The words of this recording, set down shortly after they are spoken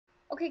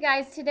Okay,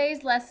 guys,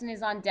 today's lesson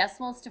is on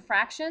decimals to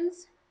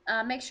fractions.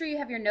 Make sure you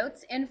have your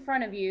notes in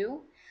front of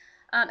you.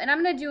 And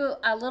I'm going to do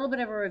a little bit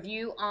of a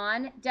review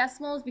on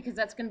decimals because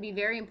that's going to be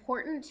very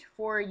important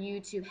for you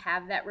to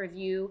have that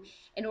review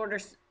in order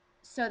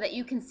so that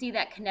you can see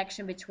that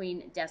connection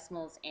between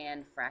decimals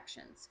and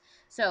fractions.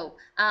 So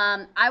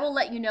I will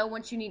let you know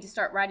once you need to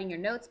start writing your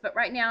notes, but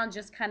right now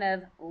just kind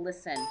of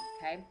listen,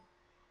 okay?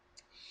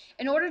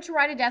 In order to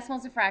write a decimal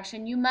as a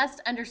fraction, you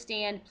must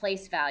understand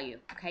place value.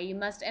 Okay, you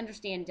must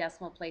understand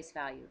decimal place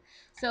value.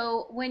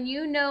 So when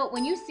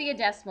you see a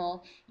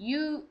decimal,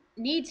 you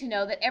need to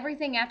know that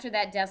everything after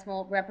that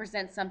decimal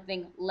represents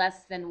something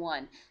less than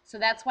 1. So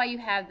that's why you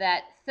have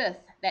that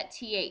fifth, that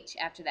th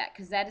after that,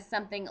 because that is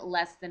something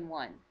less than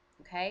 1.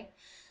 Okay,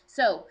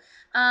 so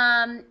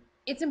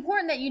it's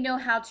important that you know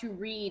how to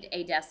read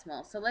a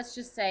decimal. So let's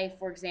just say,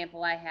 for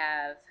example, I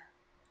have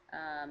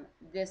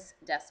this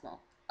decimal.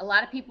 A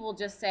lot of people will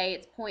just say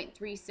it's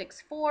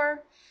 0.364,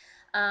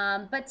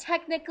 but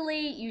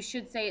technically you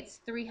should say it's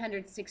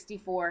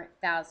 364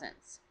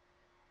 thousandths.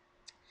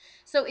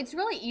 So it's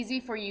really easy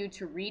for you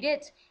to read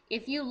it.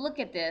 If you look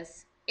at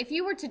this, if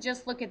you were to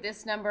just look at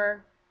this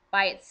number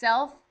by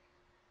itself,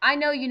 I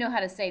know you know how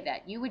to say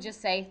that. You would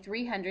just say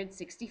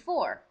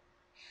 364.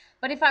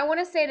 But if I want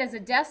to say it as a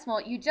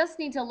decimal, you just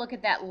need to look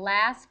at that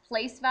last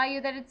place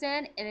value that it's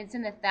in, and it's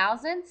in the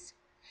thousandths.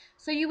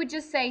 So you would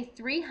just say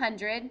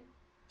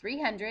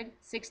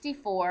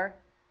 364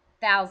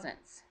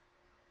 thousandths.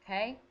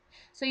 Okay?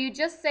 So you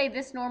just say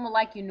this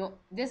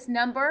this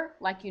number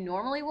like you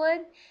normally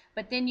would,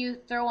 but then you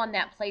throw on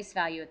that place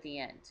value at the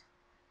end.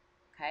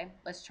 Okay?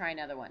 Let's try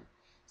another one.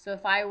 So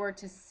if I were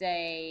to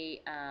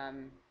say, I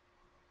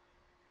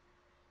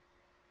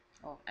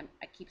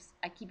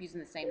keep using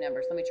the same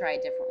numbers. Let me try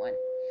a different one.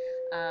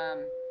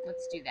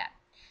 Let's do that.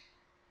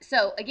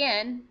 So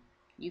again,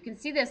 you can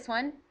see this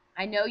one.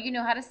 I know you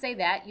know how to say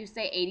that. You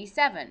say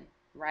 87,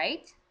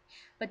 right?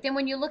 But then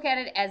when you look at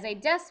it as a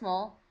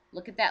decimal,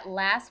 look at that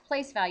last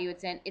place value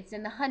it's in. It's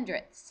in the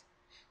hundredths.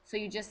 So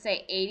you just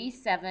say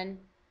 87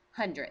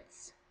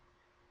 hundredths.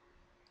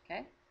 Okay?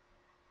 All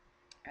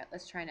right,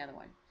 let's try another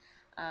one.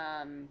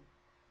 All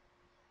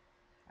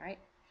right.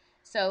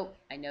 So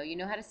I know you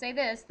know how to say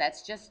this.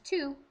 That's just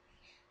 2.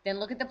 Then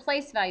look at the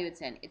place value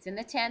it's in. It's in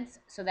the tenths,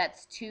 so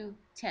that's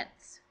 2/10.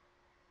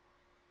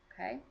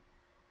 Okay?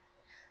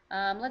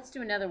 Let's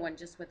do another one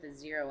just with a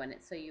 0 in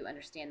it so you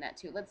understand that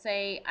too. Let's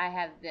say I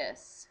have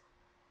this.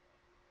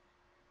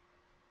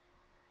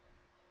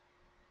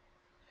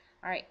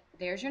 All right,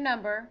 there's your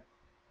number.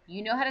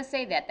 You know how to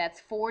say that. That's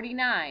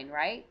 49,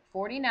 right?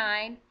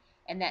 49,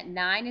 and that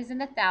 9 is in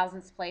the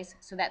thousandths place,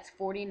 so that's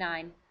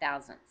 49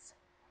 thousandths.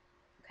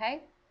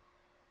 Okay?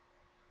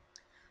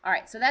 All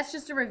right, so that's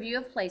just a review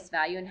of place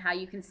value and how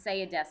you can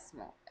say a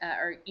decimal,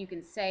 or you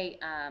can say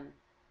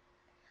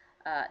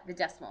the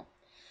decimal.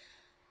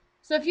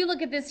 So if you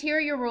look at this, here are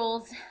your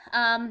rules.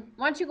 Why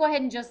don't you go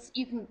ahead and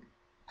you can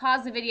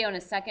pause the video in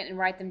a second and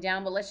write them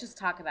down, but let's just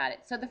talk about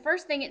it. So the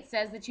first thing it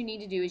says that you need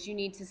to do is you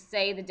need to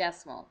say the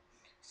decimal.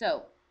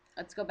 So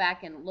let's go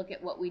back and look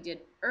at what we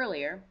did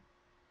earlier.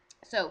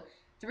 So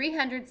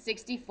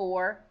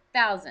 364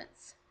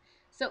 thousandths.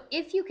 So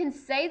if you can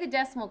say the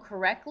decimal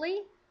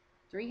correctly,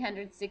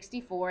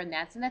 364, and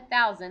that's in the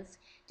thousandths.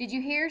 Did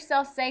you hear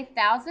yourself say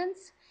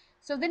thousandths?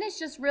 So then it's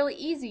just really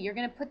easy. You're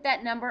going to put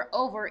that number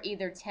over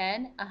either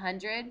 10,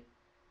 100,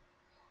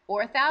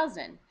 or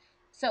 1,000.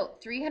 So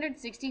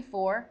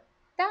 364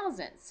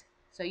 thousandths.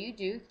 So you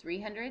do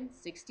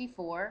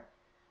 364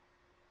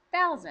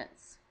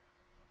 thousandths.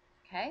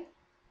 Okay?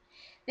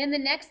 Then the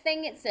next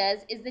thing it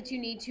says is that you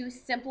need to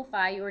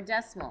simplify your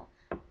decimal.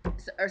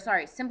 Or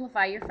sorry,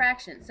 simplify your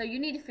fraction. So you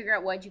need to figure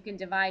out what you can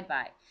divide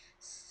by.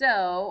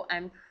 So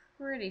I'm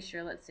pretty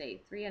sure, let's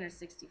see,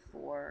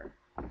 364.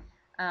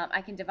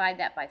 I can divide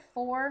that by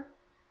 4.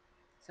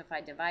 So if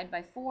I divide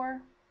by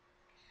 4,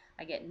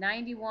 I get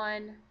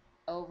 91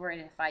 over,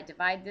 and if I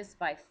divide this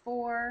by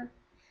 4,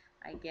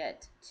 I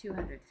get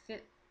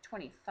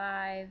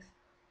 225.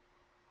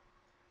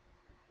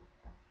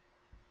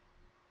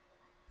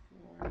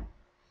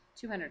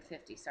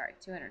 250, sorry,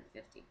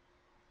 250.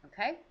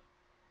 Okay?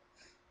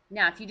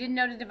 Now, if you didn't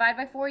know to divide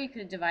by 4, you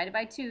could have divided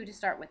by 2 to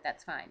start with.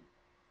 That's fine.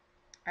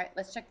 All right,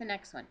 let's check the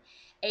next one.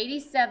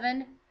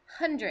 87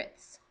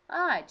 hundredths.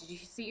 Ah, did you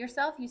see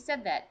yourself? You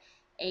said that.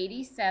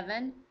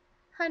 87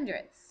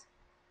 hundredths.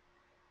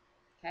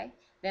 Okay,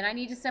 then I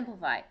need to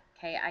simplify.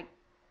 Okay, I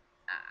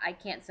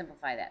can't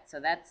simplify that, so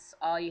that's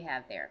all you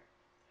have there.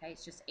 Okay,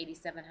 it's just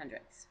 87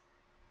 hundredths.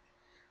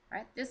 All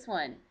right, this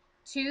one,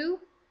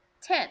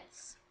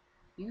 2/10.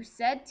 You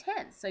said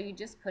tenths, so you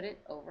just put it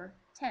over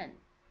 10.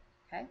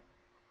 Okay.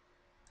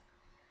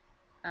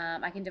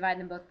 I can divide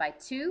them both by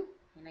 2,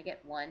 and I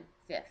get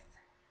 1/5.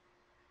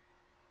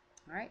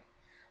 All right.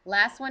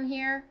 Last one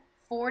here,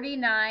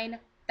 49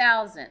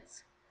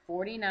 thousandths.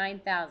 49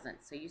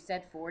 thousandths. So you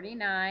said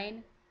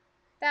 49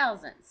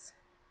 thousandths.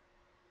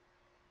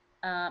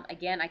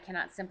 Again, I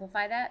cannot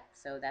simplify that,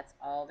 so that's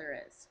all there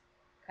is.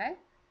 Okay?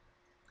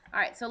 All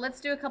right, so let's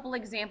do a couple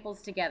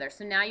examples together.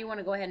 So now you want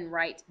to go ahead and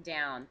write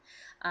down.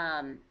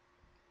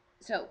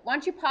 So why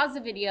don't you pause the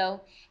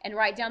video and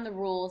write down the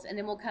rules, and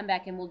then we'll come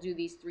back and we'll do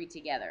these three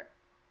together.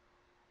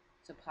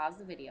 So pause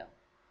the video.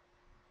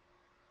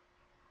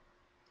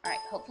 All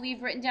right, hopefully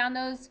you've written down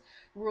those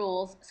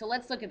rules. So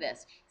let's look at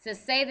this. It says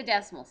say the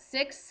decimal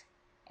 6,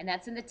 and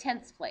that's in the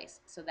tenths place.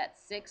 So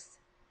that's 6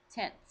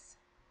 tenths.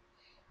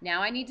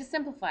 Now I need to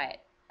simplify it.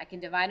 I can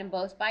divide them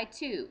both by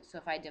 2. So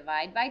if I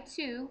divide by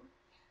 2,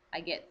 I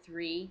get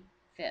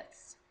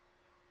 3/5.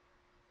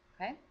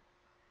 Okay?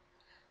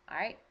 All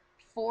right.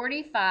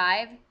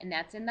 45, and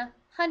that's in the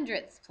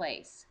hundredths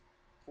place.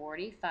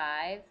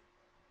 45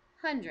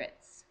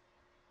 hundredths.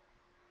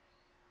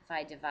 If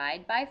I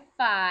divide by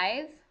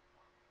 5,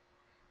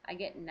 I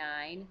get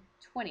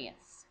 9/20.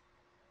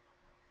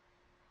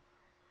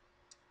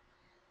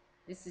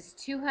 This is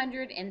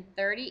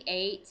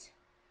 238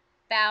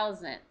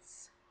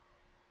 thousandths.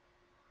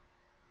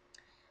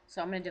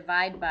 So I'm going to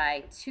divide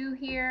by 2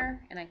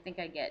 here, and I think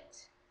I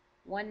get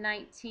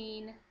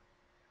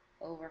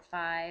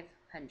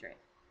 119/500.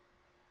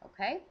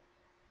 Okay?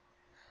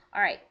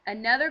 All right,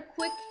 another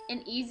quick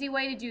and easy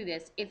way to do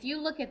this. If you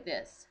look at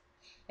this,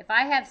 if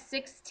I have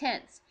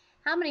 6/10,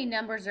 how many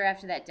numbers are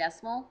after that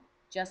decimal?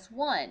 Just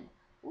one.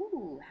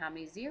 Ooh, how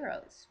many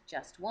zeros?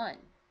 Just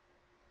one.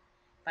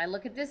 If I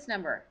look at this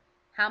number,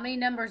 how many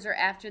numbers are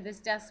after this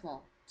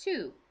decimal?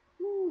 2.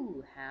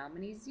 Ooh, how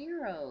many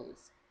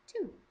zeros?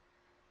 2.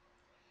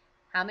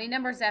 How many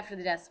numbers after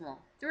the decimal?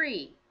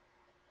 3.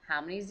 How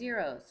many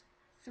zeros?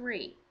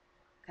 3.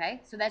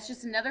 Okay, so that's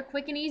just another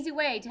quick and easy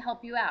way to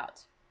help you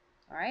out.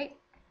 All right?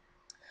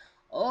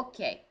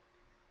 Okay.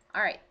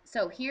 All right,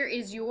 so here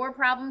is your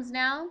problems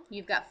now.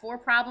 You've got 4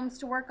 problems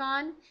to work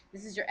on.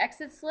 This is your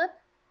exit slip.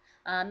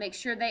 Make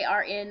sure they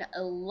are in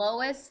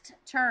lowest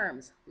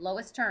terms,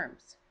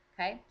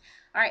 okay?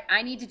 All right,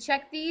 I need to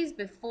check these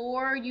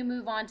before you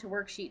move on to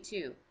worksheet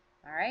 2,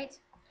 all right?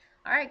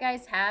 All right,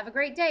 guys, have a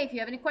great day. If you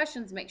have any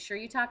questions, make sure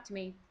you talk to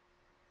me.